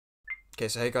Okay,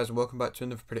 so hey guys, and welcome back to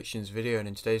another predictions video, and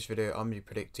in today's video I'm going to be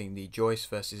predicting the Joyce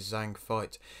versus Zhang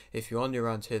fight. If you're new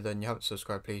around here then you haven't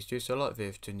subscribed, please do so. Like the video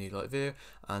if you do need like the video,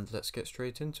 and let's get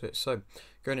straight into it. So,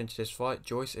 going into this fight,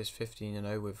 Joyce is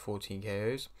 15-0 with 14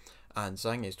 KOs, and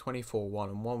Zhang is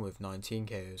 24-1-1 with 19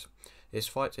 KOs. This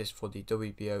fight is for the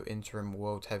WBO Interim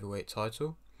World Heavyweight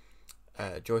title.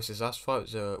 Joyce's last fight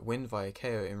was a win via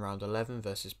KO in round 11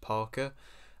 versus Parker,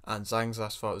 and Zhang's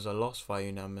last fight was a loss via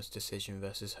unanimous decision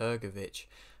versus Hrgovic.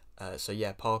 So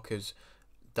yeah,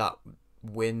 that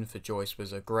win for Joyce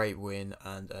was a great win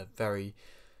and a very,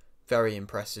 very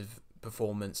impressive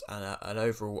performance, and an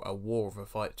overall a war of a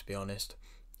fight, to be honest.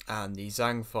 And the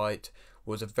Zhang fight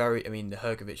was the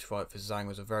Hrgovic fight for Zhang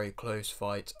was a very close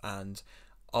fight, and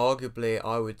arguably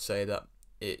I would say that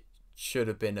it should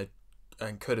have been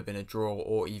and could have been a draw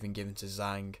or even given to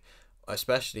Zhang,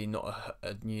 especially not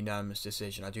a unanimous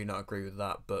decision. I do not agree with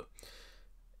that, but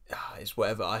it's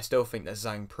whatever. I still think that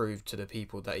Zhang proved to the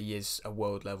people that he is a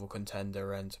world level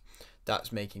contender, and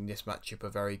that's making this matchup a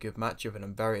very good matchup, and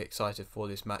I'm very excited for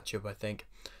this matchup. I think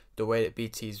the way that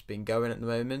BT's been going at the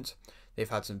moment, they've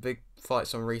had some big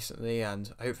fights on recently,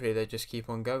 and hopefully they just keep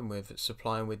on going with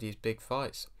supplying with these big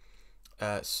fights.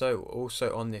 So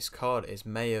also on this card is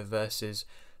Mayer versus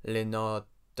Leonard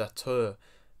Dateur,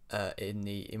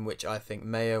 in which I think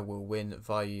Mayer will win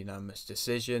via unanimous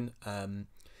decision.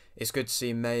 It's good to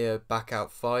see Mayer back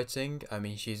out fighting. I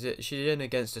mean, she's in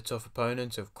against a tough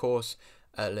opponent, of course.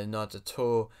 Leonard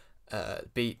Dateur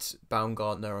beat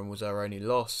Baumgartner and was her only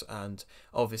loss, and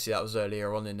obviously that was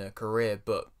earlier on in her career,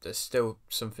 but there's still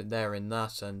something there in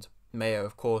that. And Mayer,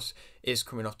 of course, is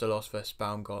coming off the loss versus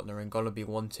Baumgartner and gonna be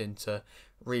wanting to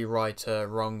rewrite her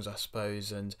wrongs, I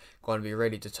suppose, and going to be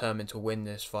really determined to win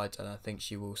this fight, and I think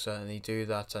she will certainly do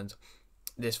that. And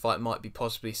this fight might be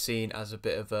possibly seen as a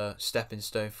bit of a stepping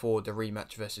stone for the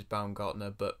rematch versus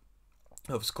Baumgartner, but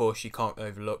of course you can't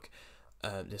overlook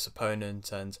this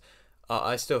opponent, and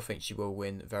I still think she will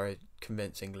win very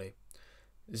convincingly.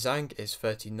 Zhang is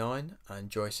 39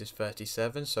 and Joyce is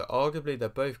 37, so arguably they're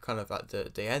both kind of at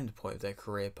the end point of their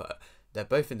career, but they're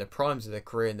both in the primes of their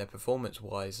career and their performance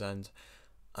wise. And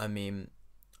I mean,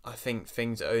 I think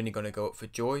things are only going to go up for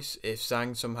Joyce. If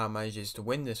Zhang somehow manages to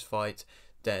win this fight,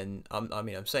 then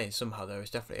I'm saying somehow, there is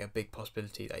definitely a big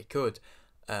possibility they could.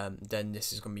 Then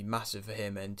this is going to be massive for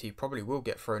him, and he probably will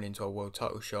get thrown into a world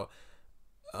title shot.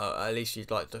 At least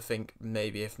you'd like to think.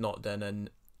 Maybe if not, then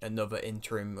another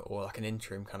interim or like an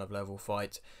interim kind of level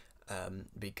fight,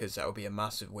 because that will be a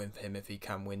massive win for him if he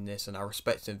can win this. And I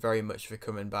respect him very much for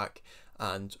coming back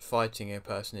and fighting a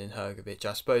person in Hrgovic.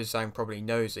 I suppose Zhang probably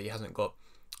knows that he hasn't got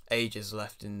ages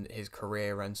left in his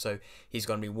career, and so he's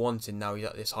going to be wanting, now he's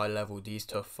at this high level, these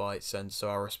tough fights, and so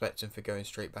I respect him for going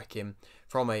straight back in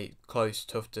from a close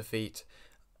tough defeat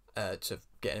to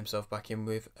getting himself back in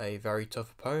with a very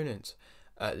tough opponent.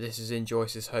 This is in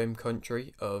Joyce's home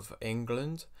country of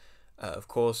England. Of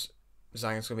course,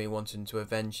 Zhang's going to be wanting to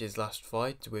avenge his last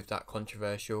fight with that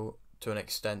controversial, to an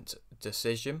extent,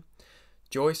 decision.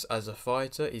 Joyce, as a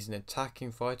fighter, is an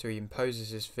attacking fighter. He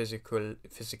imposes his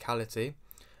physicality.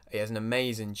 He has an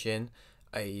amazing chin.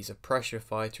 He's a pressure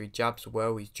fighter. He jabs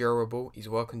well. He's durable. He's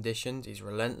well conditioned. He's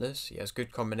relentless. He has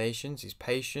good combinations. He's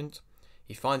patient.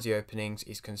 He finds the openings.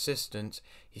 He's consistent.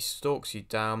 He stalks you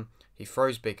down. He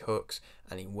throws big hooks,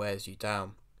 and he wears you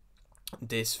down.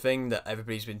 This thing that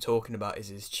everybody's been talking about is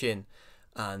his chin,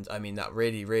 and I mean that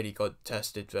really got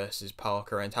tested versus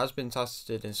Parker, and has been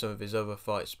tested in some of his other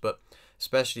fights, but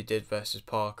especially did versus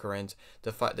Parker. And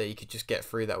the fact that he could just get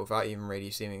through that without even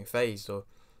really seeming phased, or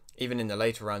even in the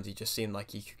later rounds he just seemed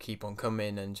like he could keep on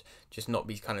coming and just not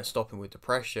be kind of stopping with the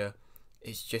pressure.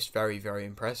 It's just very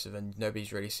impressive, and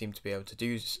nobody's really seemed to be able to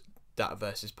do that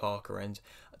versus Parker. And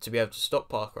to be able to stop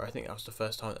Parker, I think that was the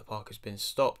first time that Parker's been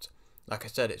stopped. Like I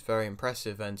said, it's very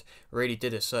impressive, and really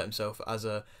did assert himself as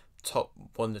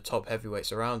one of the top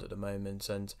heavyweights around at the moment.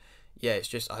 And yeah, it's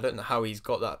just, I don't know how he's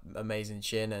got that amazing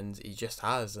chin, and he just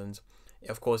has. And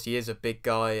of course he is a big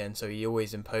guy, and so he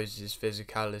always imposes his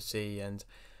physicality. And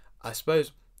I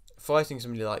suppose fighting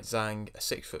somebody like Zhang, a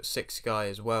 6'6" guy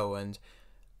as well, and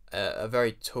a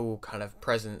very tall kind of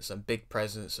presence and big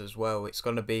presence as well, it's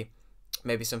going to be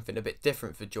maybe something a bit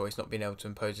different for Joyce, not being able to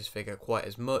impose his figure quite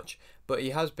as much. But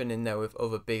he has been in there with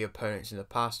other big opponents in the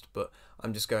past, but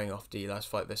I'm just going off the last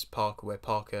fight versus Parker, where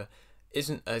Parker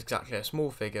isn't exactly a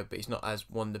small figure, but he's not as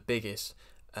one of the biggest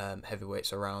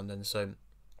heavyweights around, and so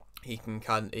he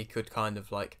could kind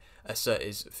of like assert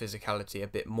his physicality a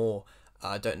bit more.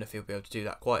 I don't know if he'll be able to do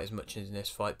that quite as much in this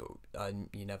fight, but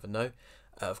you never know.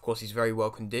 Of course, he's very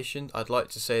well conditioned. I'd like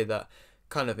to say that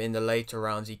kind of in the later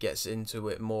rounds he gets into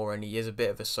it more, and he is a bit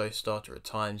of a slow starter at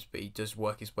times, but he does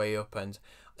work his way up, and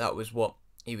that was what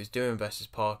he was doing versus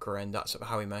Parker, and that's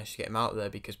how he managed to get him out there,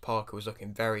 because Parker was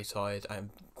looking very tired and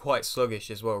quite sluggish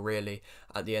as well, really,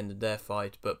 at the end of their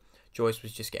fight. But Joyce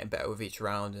was just getting better with each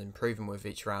round and improving with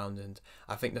each round, and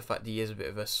I think the fact that he is a bit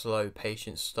of a slow,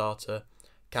 patient starter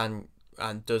can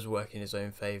and does work in his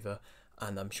own favour,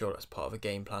 and I'm sure that's part of a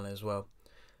game plan as well.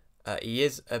 He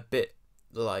is a bit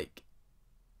like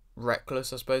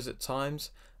reckless, I suppose, at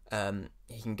times.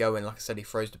 He can go in, like I said, he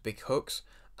throws the big hooks,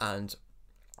 and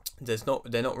they're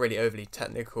not really overly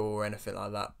technical or anything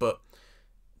like that, but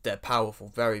they're powerful,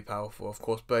 very powerful. Of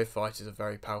course, both fighters are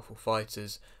very powerful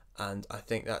fighters, and I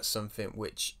think that's something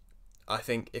which I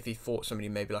think if he fought somebody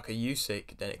maybe like a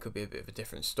Usyk, then it could be a bit of a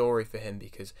different story for him,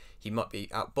 because he might be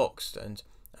outboxed. And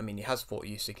I mean, he has fought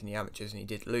Usyk in the amateurs and he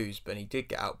did lose, but he did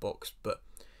get outboxed. But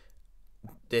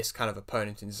this kind of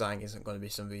opponent in Zhang isn't going to be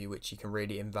somebody which you can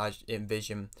really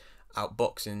envision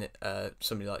outboxing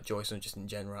somebody like Joyce, or just in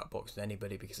general outboxing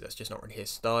anybody, because that's just not really his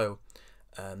style.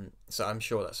 So I'm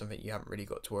sure that's something you haven't really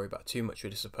got to worry about too much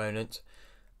with this opponent.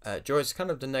 Joyce is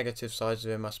kind of the negative sides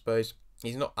of him, I suppose.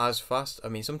 He's not as fast. I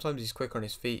mean, sometimes he's quick on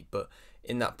his feet, but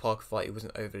in that Parker fight, he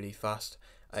wasn't overly fast.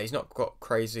 He's not got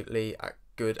crazily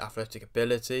good athletic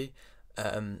ability.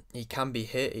 He can be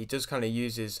hit. He does kind of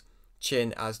use his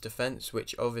chin as defense,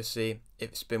 which obviously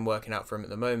it's been working out for him at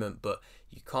the moment, but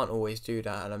you can't always do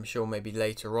that, and I'm sure maybe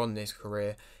later on in his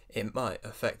career it might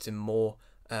affect him more,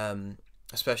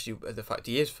 especially with the fact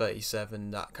he is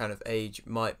 37. That kind of age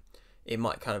might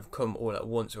kind of come all at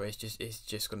once, where he's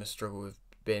just going to struggle with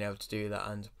being able to do that.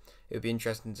 And it would be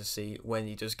interesting to see when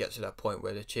he does get to that point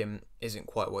where the chin isn't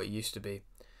quite what it used to be.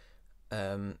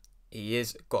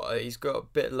 He's got a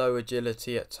bit low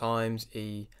agility at times.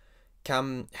 He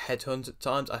can headhunt at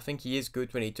times. I think he is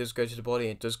good when he does go to the body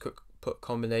and does put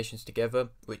combinations together,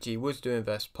 which he was doing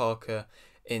versus Parker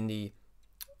in the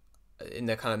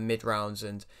kind of mid rounds,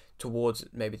 and towards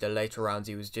maybe the later rounds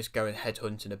he was just going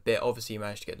headhunting a bit. Obviously he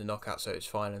managed to get the knockout, so it's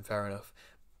fine and fair enough.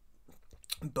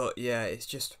 But yeah, it's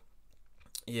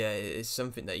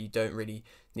something that you don't really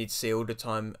need to see all the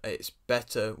time. It's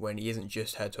better when he isn't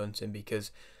just headhunting, because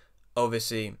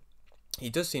obviously he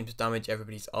does seem to damage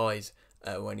everybody's eyes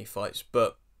when he fights.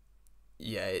 But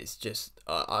yeah, it's just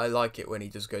I like it when he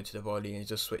does go to the body and he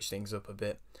does switch things up a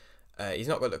bit. He's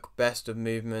not got the best of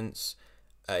movements.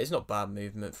 It's not bad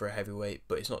movement for a heavyweight,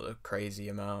 but it's not a crazy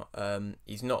amount.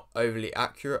 He's not overly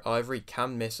accurate either. He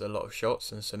can miss a lot of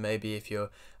shots, and so maybe if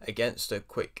you're against a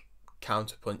quick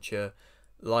counter puncher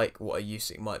like what a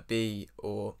Usyk might be,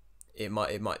 or it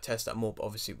might test that more. But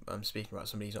obviously I'm speaking about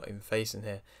somebody who's not even facing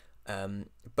here.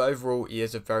 But overall, he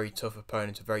is a very tough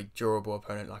opponent, a very durable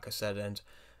opponent, like I said, and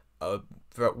a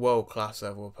world-class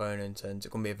level opponent, and it's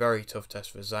going to be a very tough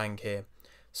test for Zhang here.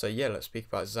 So yeah, let's speak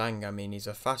about Zhang. I mean, he's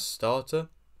a fast starter,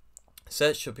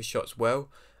 sets up his shots well,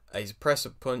 he's a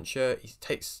press-up puncher, he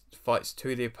takes fights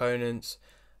to the opponents,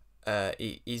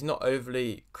 he's not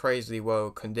overly crazily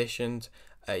well conditioned,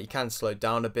 he can slow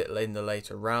down a bit in the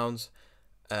later rounds.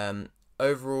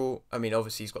 Overall, I mean,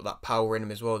 obviously he's got that power in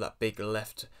him as well, that big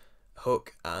left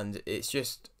hook, and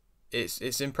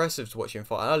it's impressive to watch him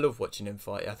fight. I love watching him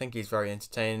fight. I think he's very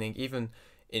entertaining. Even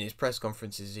in his press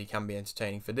conferences, he can be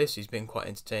entertaining. For this, he's been quite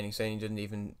entertaining, saying he doesn't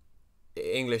even...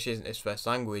 English isn't his first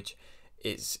language.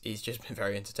 He's just been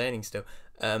very entertaining still.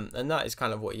 And that is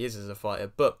kind of what he is as a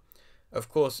fighter. But, of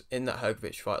course, in that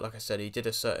Hrgović fight, like I said, he did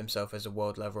assert himself as a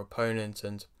world-level opponent.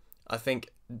 And I think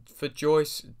for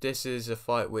Joyce, this is a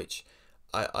fight which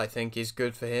I think is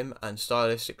good for him. And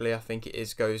stylistically, I think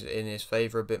it goes in his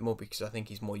favour a bit more, because I think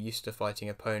he's more used to fighting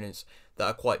opponents that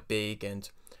are quite big and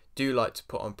do like to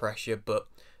put on pressure, but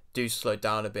do slow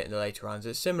down a bit in the later rounds.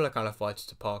 It's similar kind of fighters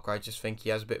to Parker. I just think he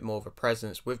has a bit more of a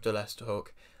presence with the left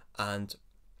hook, and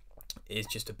is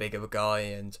just a bigger guy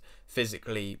and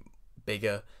physically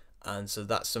bigger, and so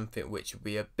that's something which would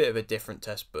be a bit of a different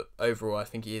test. But overall, I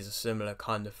think he is a similar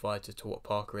kind of fighter to what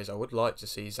Parker is. I would like to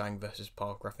see Zhang versus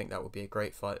Parker. I think that would be a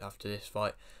great fight after this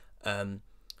fight.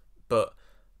 But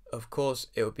of course,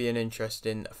 it would be an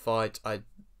interesting fight. I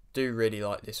do really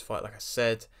like this fight, like I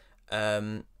said.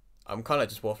 I'm kind of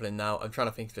just waffling now. I'm trying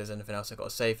to think if there's anything else I've got to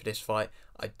say for this fight.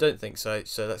 I don't think so.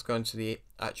 So let's go into the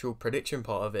actual prediction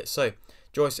part of it. So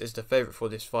Joyce is the favourite for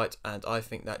this fight, and I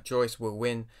think that Joyce will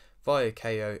win via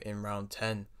KO in round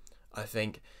 10. I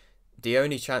think the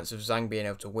only chance of Zhang being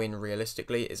able to win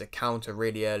realistically is a counter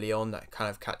really early on that kind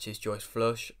of catches Joyce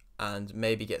flush and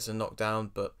maybe gets a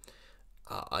knockdown, but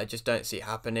I just don't see it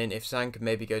happening. If Zhang could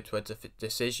maybe go to a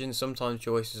decision, sometimes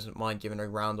Joyce doesn't mind giving a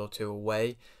round or two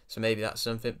away, so maybe that's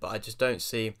something, but I just don't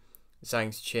see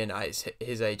Zhang's chin at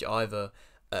his age either,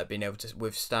 being able to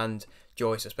withstand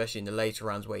Joyce, especially in the later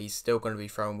rounds where he's still going to be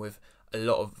thrown with a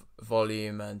lot of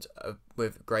volume and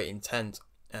with great intent.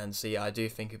 And so yeah, I do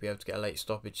think he'll be able to get a late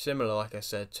stoppage, similar, like I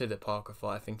said, to the Parker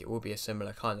fight. I think it will be a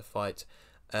similar kind of fight.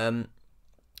 And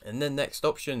then next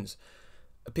options,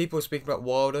 people are speaking about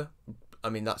Wilder. I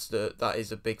mean, that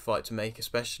is a big fight to make,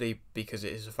 especially because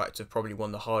it is a fact of probably one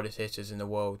of the hardest hitters in the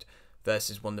world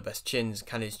versus one of the best chins.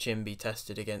 Can his chin be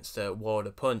tested against a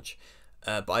Wilder punch?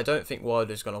 But I don't think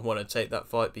Wilder's going to want to take that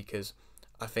fight, because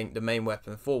I think the main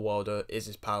weapon for Wilder is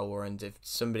his power, and if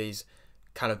somebody's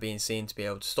kind of being seen to be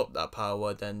able to stop that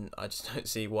power, then I just don't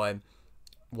see why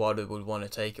Wilder would want to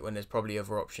take it when there's probably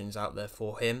other options out there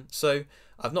for him. So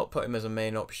I've not put him as a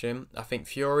main option. I think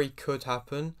Fury could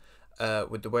happen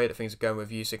with the way that things are going with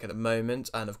Usyk at the moment,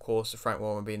 and of course Frank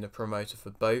Warren being the promoter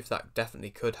for both, that definitely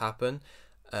could happen.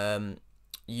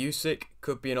 Usyk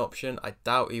could be an option. I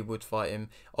doubt he would fight him.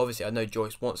 Obviously, I know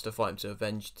Joyce wants to fight him to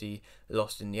avenge the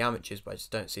loss in the amateurs, but I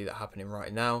just don't see that happening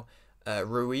right now.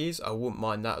 Ruiz, I wouldn't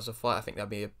mind that as a fight. I think that'd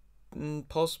be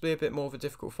possibly a bit more of a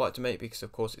difficult fight to make, because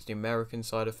of course it's the American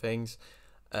side of things.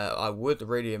 I would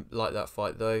really like that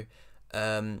fight though.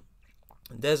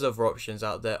 There's other options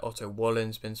out there. Otto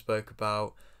Wallen's been spoke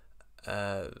about.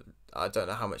 I don't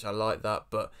know how much I like that,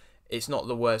 but it's not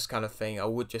the worst kind of thing. I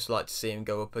would just like to see him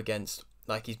go up against,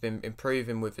 like, he's been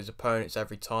improving with his opponents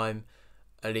every time,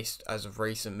 at least as of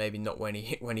recent. Maybe not when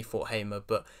he fought Hamer,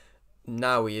 but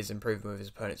now he is improving with his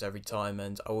opponents every time,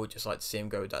 and I would just like to see him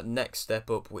go with that next step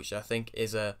up, which I think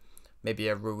is maybe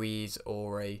a Ruiz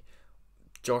or a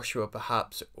Joshua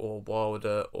perhaps, or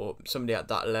Wilder, or somebody at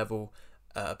that level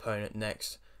opponent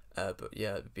next. But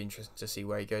yeah, it'd be interesting to see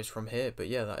where he goes from here. But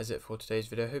yeah, that is it for today's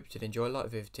video. Hope you did enjoy. Like the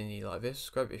video if you did like this,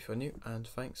 subscribe if you're new, and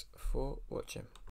thanks for watching.